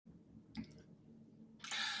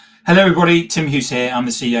Hello everybody, Tim Hughes here. I'm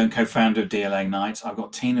the CEO and co-founder of DLA Ignite. I've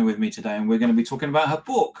got Tiina with me today and we're going to be talking about her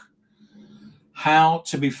book, How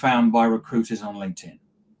to Be Found by Recruiters on LinkedIn.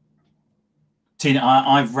 Tiina,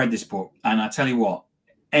 I've read this book and I tell you what,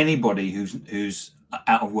 anybody who's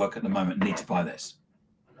out of work at the moment needs to buy this.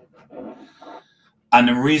 And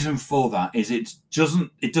the reason for that is it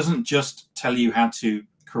doesn't just tell you how to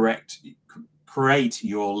create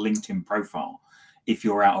your LinkedIn profile if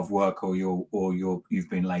you're out of work or you've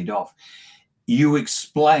been laid off. You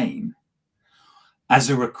explain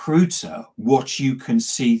as a recruiter what you can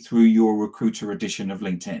see through your recruiter edition of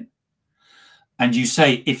LinkedIn. And you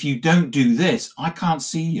say, if you don't do this, I can't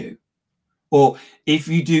see you. Or if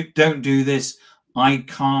you don't do this, I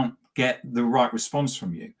can't get the right response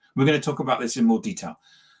from you. We're going to talk about this in more detail.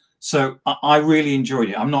 So I really enjoyed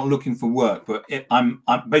it. I'm not looking for work, but I'm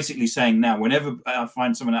basically saying now, whenever I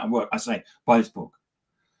find someone out of work, I say, buy this book.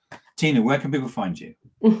 Tiina, where can people find you?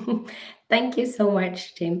 Thank you so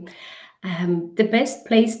much, Tim. The best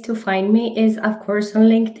place to find me is, of course, on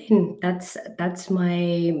LinkedIn. That's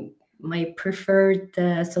my preferred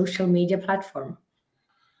social media platform.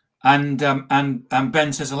 And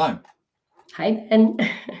Ben says hello. Hi, Ben.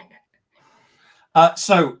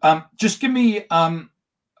 So just give me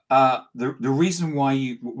the reason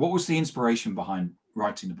why what was the inspiration behind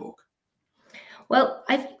writing the book? Well,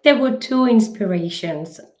 I think there were two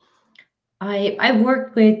inspirations. I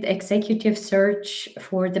worked with executive search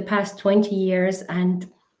for the past 20 years,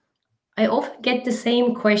 and I often get the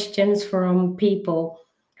same questions from people.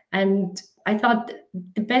 And I thought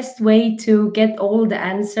the best way to get all the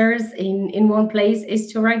answers in one place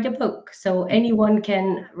is to write a book. So anyone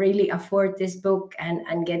can really afford this book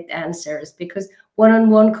and get answers, because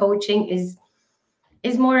one-on-one coaching is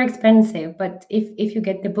more expensive. But if you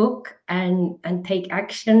get the book and take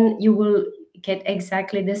action, you will get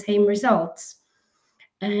exactly the same results.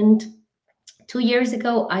 And 2 years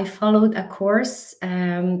ago, I followed a course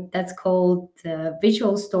that's called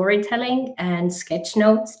Visual Storytelling and Sketch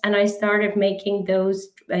Notes, and I started making those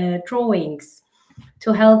drawings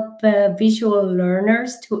to help visual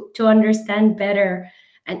learners to understand better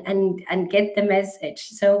and get the message.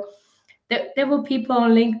 So there were people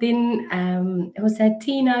on LinkedIn who said,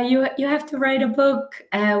 Tiina, you have to write a book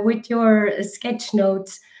with your sketch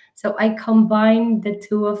notes. So I combined the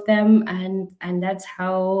two of them, and that's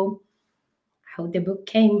how the book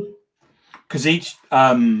came. Because each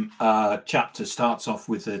chapter starts off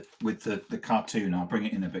with the cartoon. I'll bring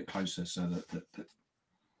it in a bit closer so that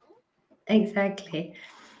Exactly.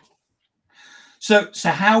 So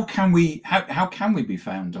how can we be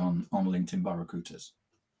found on LinkedIn by recruiters?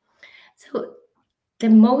 So the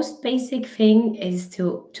most basic thing is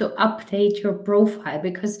to update your profile,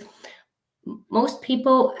 because most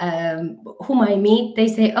people whom I meet, they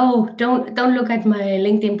say, oh, don't look at my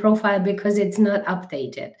LinkedIn profile because it's not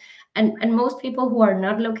updated. And most people who are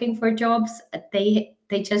not looking for jobs, they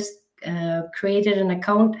just created an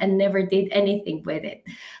account and never did anything with it.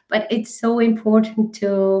 But it's so important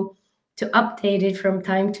to update it from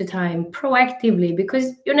time to time proactively,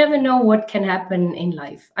 because you never know what can happen in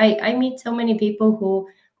life. I meet so many people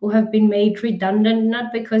who have been made redundant,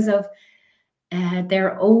 not because of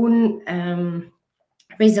their own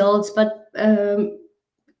results, but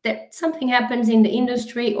that something happens in the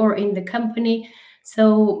industry or in the company.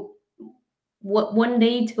 So one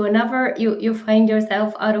day to another, you find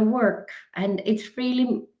yourself out of work, and it's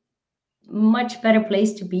really much better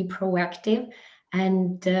place to be proactive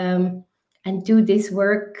and do this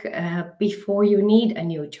work before you need a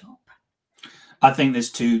new job. I think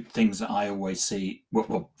there's two things that I always see.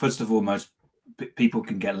 Well, first of all, most people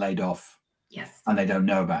can get laid off. Yes. And they don't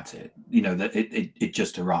know about it. You know, that it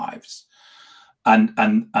just arrives. And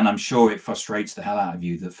I'm sure it frustrates the hell out of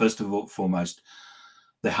you that first of all, foremost,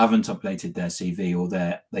 they haven't updated their CV, or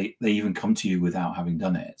they even come to you without having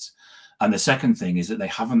done it. And the second thing is that they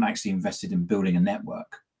haven't actually invested in building a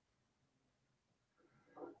network.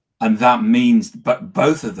 And that means, but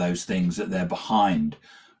both of those things, that they're behind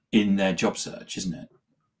in their job search, isn't it?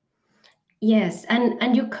 Yes,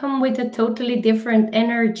 and you come with a totally different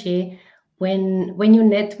energy when you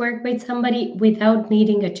network with somebody without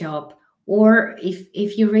needing a job, or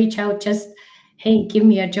if you reach out just, hey, give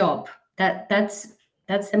me a job. That's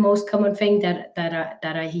the most common thing that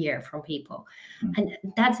I hear from people, and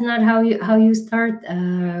that's not how you start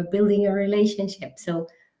building a relationship. So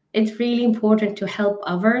it's really important to help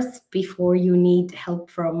others before you need help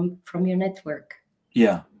from your network.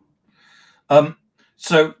 Yeah.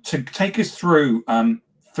 So to take us through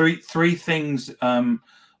three things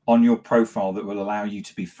on your profile that will allow you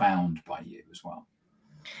to be found by you as well.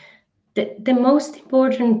 The most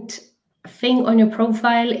important thing on your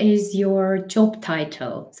profile is your job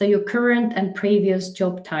title, so your current and previous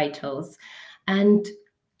job titles. And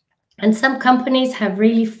some companies have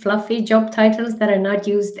really fluffy job titles that are not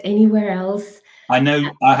used anywhere else. I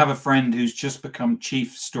know. I have a friend who's just become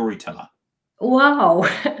chief storyteller. Wow,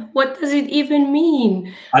 what does it even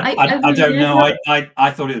mean? I would don't know. never...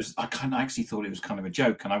 I thought it was. I kind of actually thought it was kind of a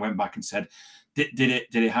joke, and I went back and said, "Did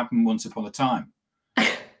it happen once upon a time?"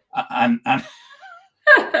 and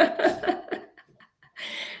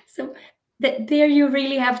So there you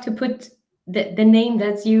really have to put the name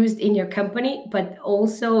that's used in your company, but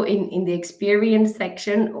also in the experience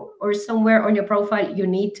section or somewhere on your profile, you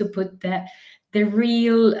need to put the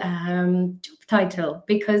real job title,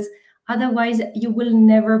 because otherwise you will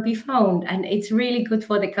never be found. And it's really good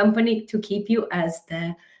for the company to keep you as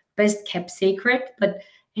the best kept secret, but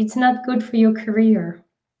it's not good for your career.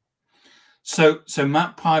 So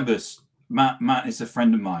Matt Pybus, Matt is a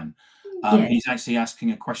friend of mine. Yes. He's actually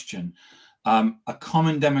asking a question. A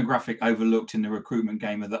common demographic overlooked in the recruitment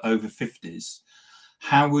game are the over 50s.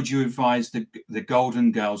 How would you advise the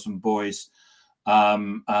golden girls and boys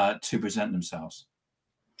to present themselves?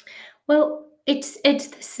 Well, it's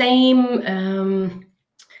the same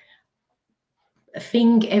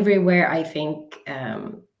thing everywhere, I think.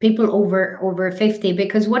 People over 50,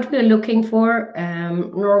 because what we're looking for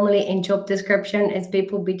normally in job description is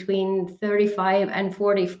people between 35 and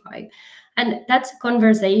 45. And that's a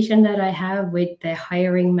conversation that I have with the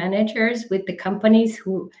hiring managers, with the companies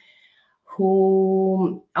who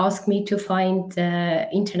ask me to find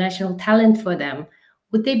international talent for them.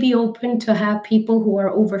 Would they be open to have people who are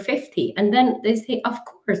over 50? And then they say, of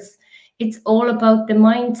course. It's all about the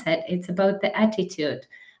mindset. It's about the attitude.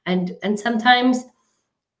 And sometimes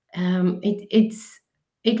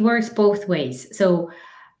it works both ways. So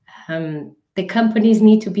the companies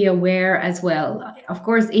need to be aware as well. Of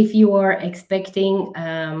course, if you are expecting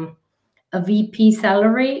a VP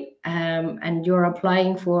salary and you're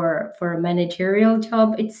applying for a managerial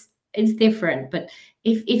job, it's different. But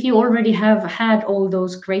if you already have had all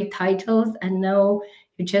those great titles and now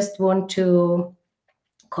you just want to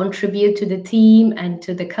contribute to the team and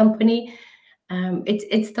to the company,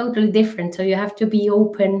 it's totally different. So you have to be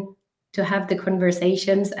open to have the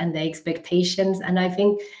conversations and the expectations. And I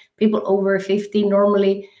think people over 50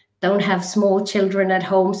 normally don't have small children at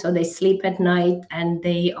home, so they sleep at night, and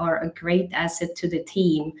they are a great asset to the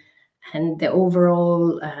team and the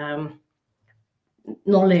overall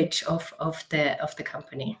knowledge of the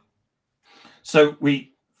company. So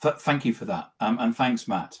thank you for that, and thanks,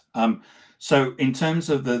 Matt. So in terms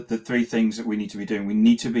of the three things that we need to be doing, we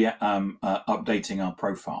need to be updating our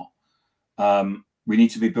profile. We need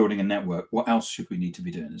to be building a network. What else should we need to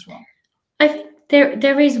be doing as well? I think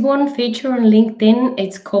there is one feature on LinkedIn.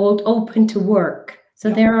 It's called Open to Work. So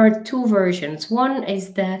yeah. There are two versions. One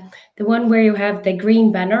is the one where you have the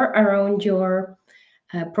green banner around your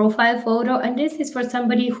profile photo, and this is for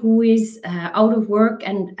somebody who is out of work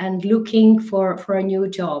and looking for a new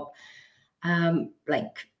job,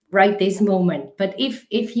 like right this moment. But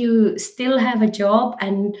if you still have a job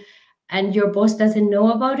and your boss doesn't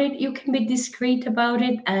know about it, you can be discreet about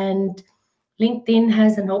it, and LinkedIn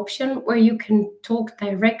has an option where you can talk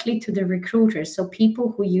directly to the recruiters. So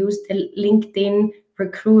people who use the LinkedIn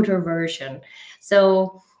recruiter version.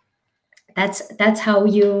 So that's how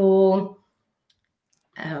you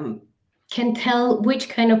can tell which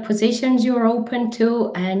kind of positions you're open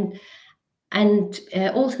to, and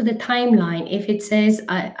also the timeline. If it says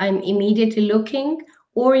I'm immediately looking,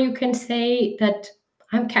 or you can say that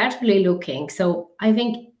I'm casually looking. So I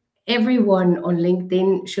think everyone on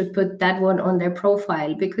LinkedIn should put that one on their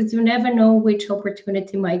profile, because you never know which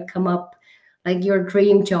opportunity might come up, like your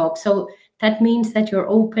dream job. So that means that you're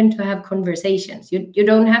open to have conversations. You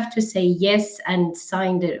don't have to say yes and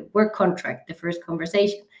sign the work contract the first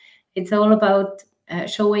conversation. It's all about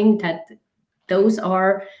showing that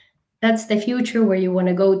that's the future where you want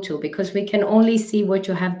to go to, because we can only see what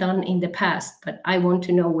you have done in the past, but I want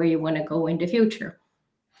to know where you want to go in the future.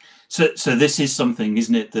 So this is something,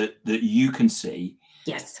 isn't it, that you can see?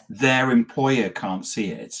 Yes. Their employer can't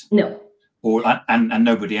see it. No. Or and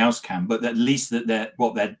nobody else can, but at least that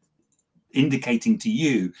what they're indicating to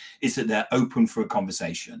you is that they're open for a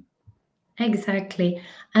conversation. Exactly.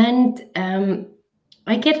 And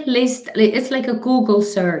I get a list. It's like a Google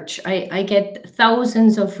search. I get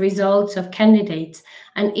thousands of results of candidates.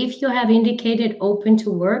 And if you have indicated open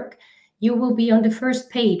to work, you will be on the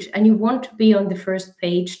first page, and you want to be on the first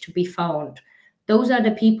page to be found. Those are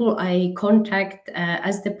the people I contact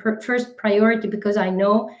as the first priority, because I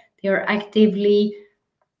know they are actively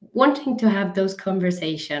wanting to have those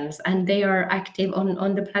conversations, and they are active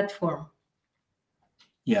on the platform.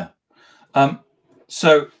 Yeah.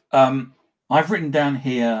 So I've written down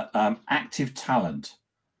here active talent.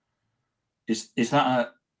 Is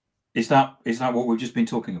that what we've just been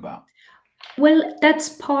talking about? Well, that's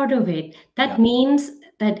part of it. That means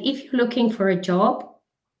that if you're looking for a job,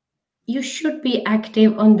 you should be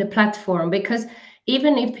active on the platform, because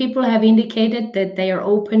even if people have indicated that they are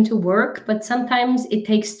open to work, but sometimes it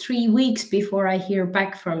takes 3 weeks before I hear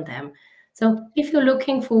back from them. So if you're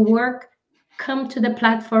looking for work, come to the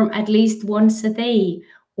platform at least once a day,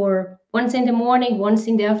 or once in the morning, once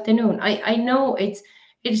in the afternoon. I know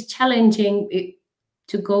it's challenging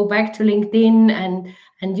to go back to LinkedIn,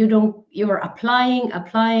 and you're applying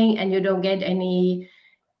and you don't get any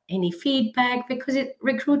feedback, because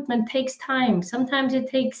recruitment takes time. Sometimes it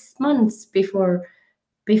takes months before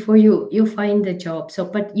you find the job. So,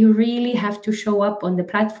 but you really have to show up on the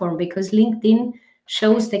platform, because LinkedIn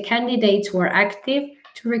shows the candidates who are active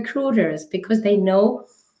to recruiters, because they know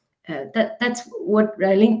that's what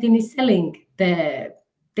LinkedIn is selling, the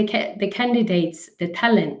candidates, the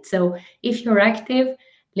talent. So if you're active,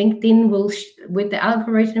 LinkedIn will with the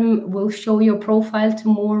algorithm will show your profile to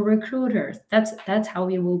more recruiters. That's how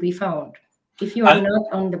you will be found. If you are not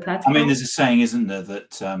on the platform, I mean, there's a saying, isn't there,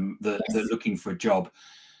 that that yes, looking for a job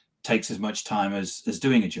takes as much time as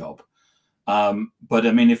doing a job. But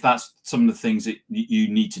I mean, if that's some of the things that you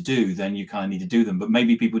need to do, then you kind of need to do them. But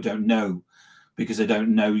maybe people don't know, because they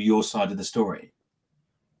don't know your side of the story.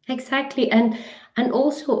 exactly. And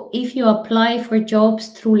also, if you apply for jobs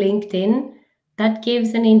through LinkedIn, that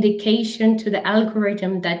gives an indication to the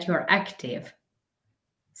algorithm that you're active.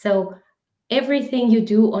 So everything you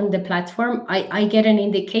do on the platform, I get an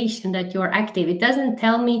indication that you're active. It doesn't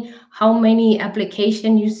tell me how many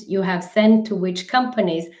applications you have sent to which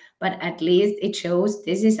companies, but at least it shows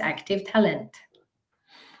this is active talent.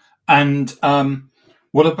 And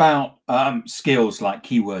what about skills like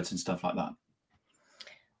keywords and stuff like that?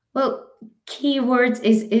 Well, keywords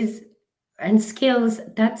is and skills,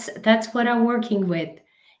 that's what I'm working with.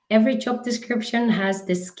 Every job description has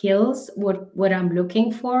the skills, what I'm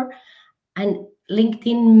looking for, and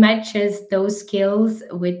LinkedIn matches those skills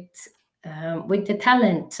with the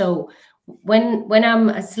talent. So when I'm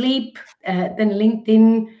asleep, then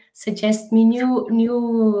LinkedIn suggests me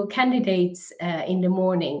new candidates in the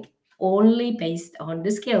morning, only based on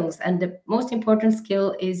the skills. And the most important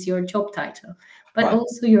skill is your job title, but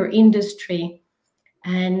also your industry,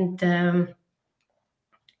 and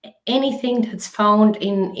anything that's found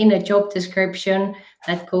in a job description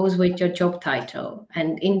that goes with your job title.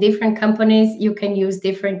 And in different companies, you can use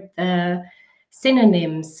different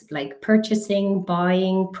synonyms like purchasing,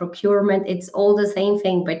 buying, procurement. It's all the same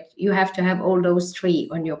thing, but you have to have all those three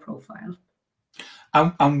on your profile.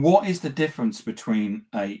 And what is the difference between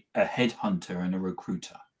a headhunter and a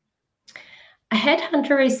recruiter? A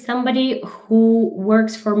headhunter is somebody who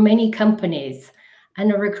works for many companies,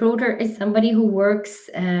 and a recruiter is somebody who works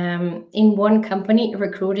in one company,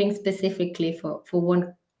 recruiting specifically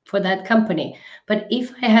for that company. But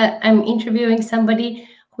if I'm interviewing somebody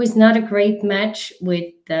who is not a great match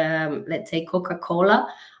with, let's say, Coca-Cola,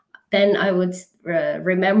 then I would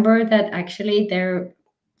remember that actually there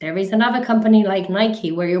is another company like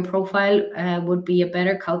Nike where your profile would be a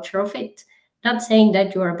better cultural fit. Not saying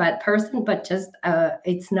that you're a bad person, but just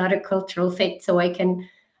it's not a cultural fit. So I can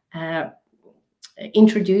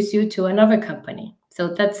introduce you to another company.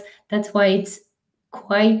 So that's why it's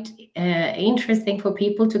quite interesting for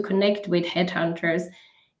people to connect with headhunters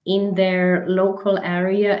in their local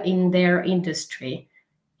area, in their industry,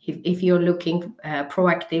 if you're looking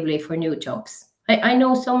proactively for new jobs. I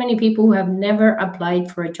know so many people who have never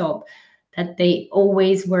applied for a job, that they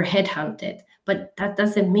always were headhunted, but that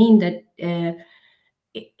doesn't mean that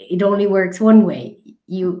it only works one way.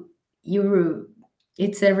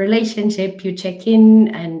 It's a relationship. You check in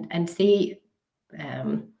and see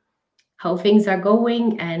how things are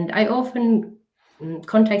going. And I often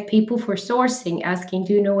contact people for sourcing, asking,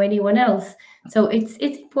 do you know anyone else? So it's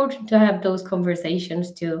important to have those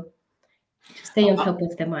conversations to stay on top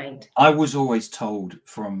of the mind. I was always told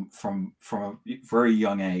from a very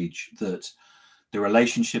young age that the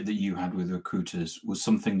relationship that you had with recruiters was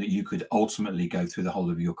something that you could ultimately go through the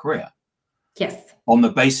whole of your career. Yes. On the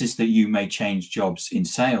basis that you may change jobs in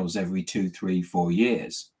sales every 2, 3, 4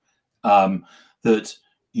 years, that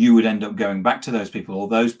you would end up going back to those people, or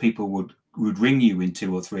those people would ring you in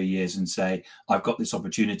 2 or 3 years and say, I've got this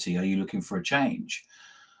opportunity. Are you looking for a change?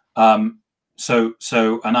 So,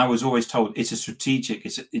 and I was always told it's a strategic,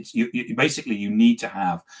 you basically, you need to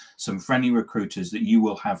have some friendly recruiters that you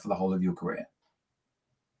will have for the whole of your career.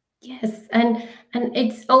 Yes, and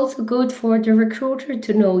it's also good for the recruiter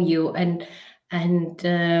to know you, and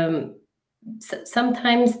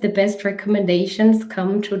sometimes the best recommendations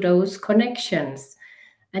come to those connections.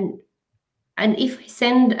 And if I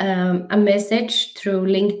send a message through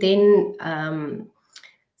LinkedIn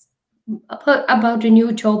about a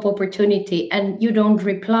new job opportunity and you don't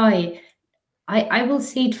reply, I will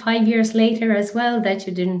see it 5 years later as well that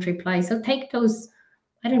you didn't reply. So take those,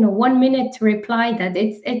 I don't know, 1 minute to reply that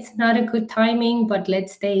it's not a good timing, but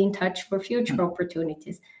let's stay in touch for future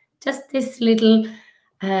opportunities. Just this little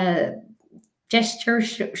gesture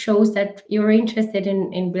shows that you're interested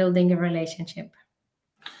in building a relationship.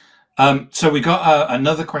 So we got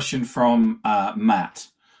another question from Matt,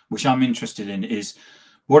 which I'm interested in, is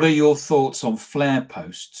what are your thoughts on flare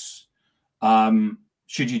posts?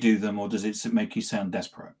 Should you do them, or does it make you sound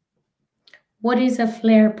desperate? What is a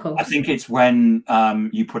flare post? I think it's when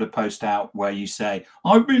you put a post out where you say,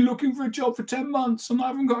 I've been looking for a job for 10 months and I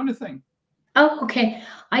haven't got anything. Oh, okay.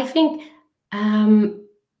 I think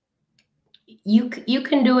you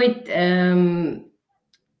can do it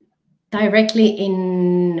directly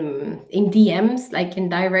in DMs, like in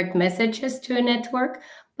direct messages to a network.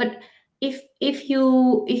 But if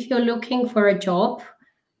you're looking for a job,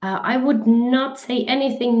 I would not say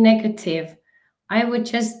anything negative. I would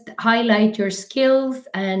just highlight your skills,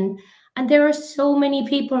 and there are so many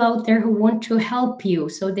people out there who want to help you,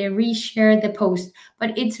 so they reshare the post.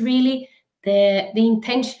 But it's really the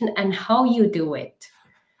intention and how you do it.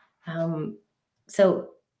 So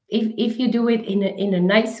if you do it in a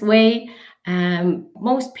nice way,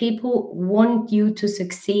 most people want you to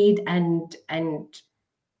succeed and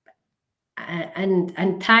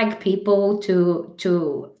tag people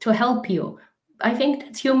to help you. I think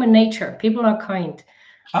that's human nature. People are kind.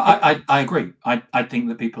 I agree. I think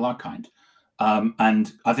that people are kind.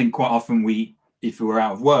 And I think quite often if we're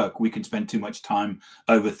out of work, we can spend too much time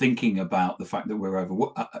overthinking about the fact that we're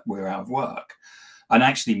out of work. And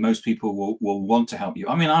actually, most people will want to help you.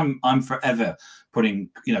 I mean, I'm forever putting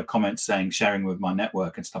comments saying sharing with my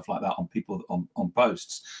network and stuff like that on people on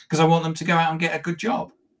posts, because I want them to go out and get a good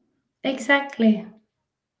job. Exactly.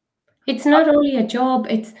 It's not only a job.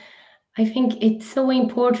 I think it's so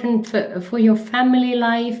important for your family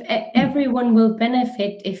life. Everyone will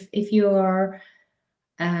benefit if you are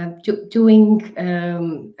doing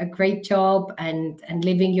a great job and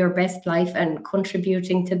living your best life and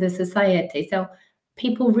contributing to the society. So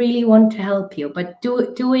people really want to help you, but do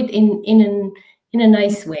it in a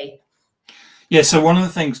nice way. Yeah. So one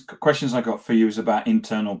of the questions I got for you is about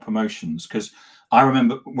internal promotions, because I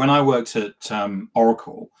remember when I worked at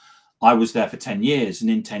Oracle, I was there for 10 years, and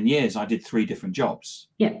in 10 years I did 3 different jobs.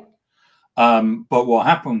 Yeah. But what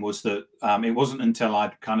happened was that it wasn't until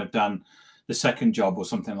I'd kind of done the second job or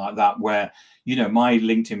something like that where my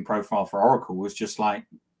LinkedIn profile for Oracle was just like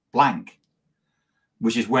blank,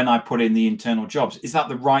 which is when I put in the internal jobs. Is that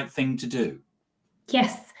the right thing to do?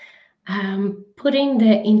 Yes. Putting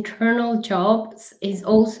the internal jobs is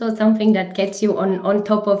also something that gets you on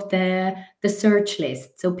top of the search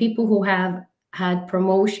list. So people who have had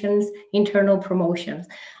promotions, internal promotions,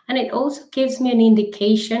 and it also gives me an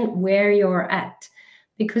indication where you're at,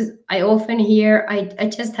 because I often hear I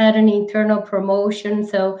just had an internal promotion,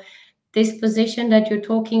 so this position that you're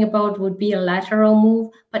talking about would be a lateral move,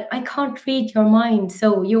 but I can't read your mind.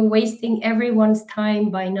 So you're wasting everyone's time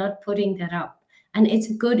by not putting that up. And it's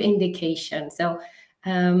a good indication. So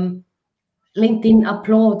LinkedIn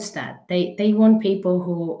applauds that. They want people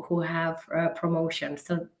who have promotions.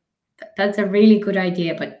 So that's a really good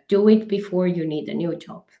idea, but do it before you need a new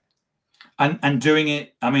job. And doing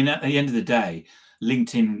it, I mean, at the end of the day,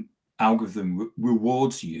 LinkedIn algorithm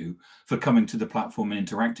rewards you for coming to the platform and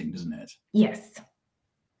interacting, doesn't it? Yes.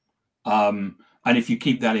 And if you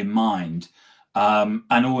keep that in mind,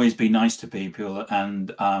 and always be nice to people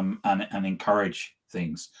and encourage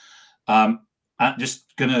things. I'm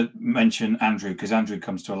just going to mention Andrew, because Andrew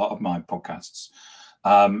comes to a lot of my podcasts,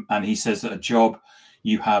 and he says that a job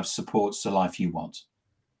you have supports the life you want.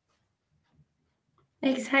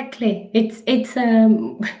 Exactly. It's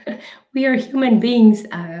we are human beings.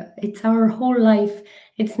 It's our whole life.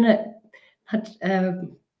 It's not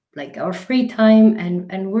like our free time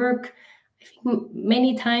and work. I think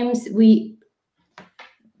many times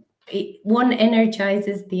one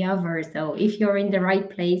energizes the other. So if you're in the right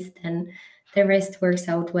place, then the rest works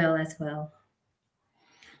out well as well.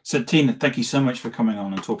 So Tiina, thank you so much for coming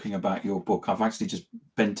on and talking about your book. I've actually just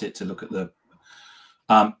bent it to look at the,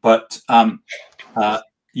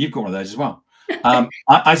 you've got one of those as well.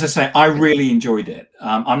 As I say, I really enjoyed it.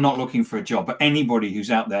 I'm not looking for a job, but anybody who's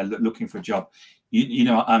out there looking for a job,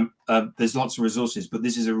 There's lots of resources, but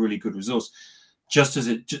this is a really good resource, just as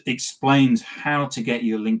it explains how to get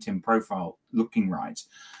your LinkedIn profile looking right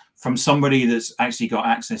from somebody that's actually got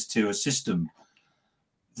access to a system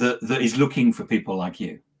that is looking for people like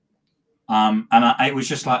you. It was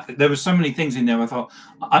just like, there were so many things in there. I thought,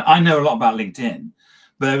 I know a lot about LinkedIn,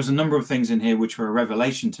 but there was a number of things in here which were a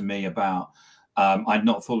revelation to me about, I'd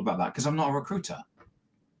not thought about that because I'm not a recruiter.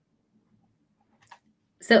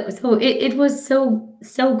 So it was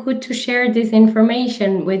so good to share this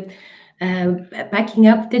information with backing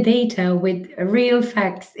up the data with real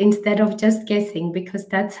facts instead of just guessing, because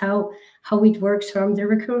that's how it works from the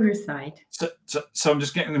recruiter side. So I'm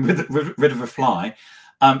just getting rid of a fly.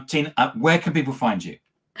 Tiina, where can people find you?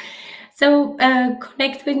 So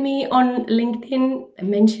connect with me on LinkedIn,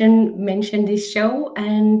 mention this show,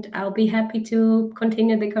 and I'll be happy to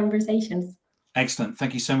continue the conversations. Excellent.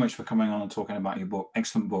 Thank you so much for coming on and talking about your book.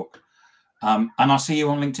 Excellent book. And I'll see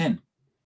you on LinkedIn.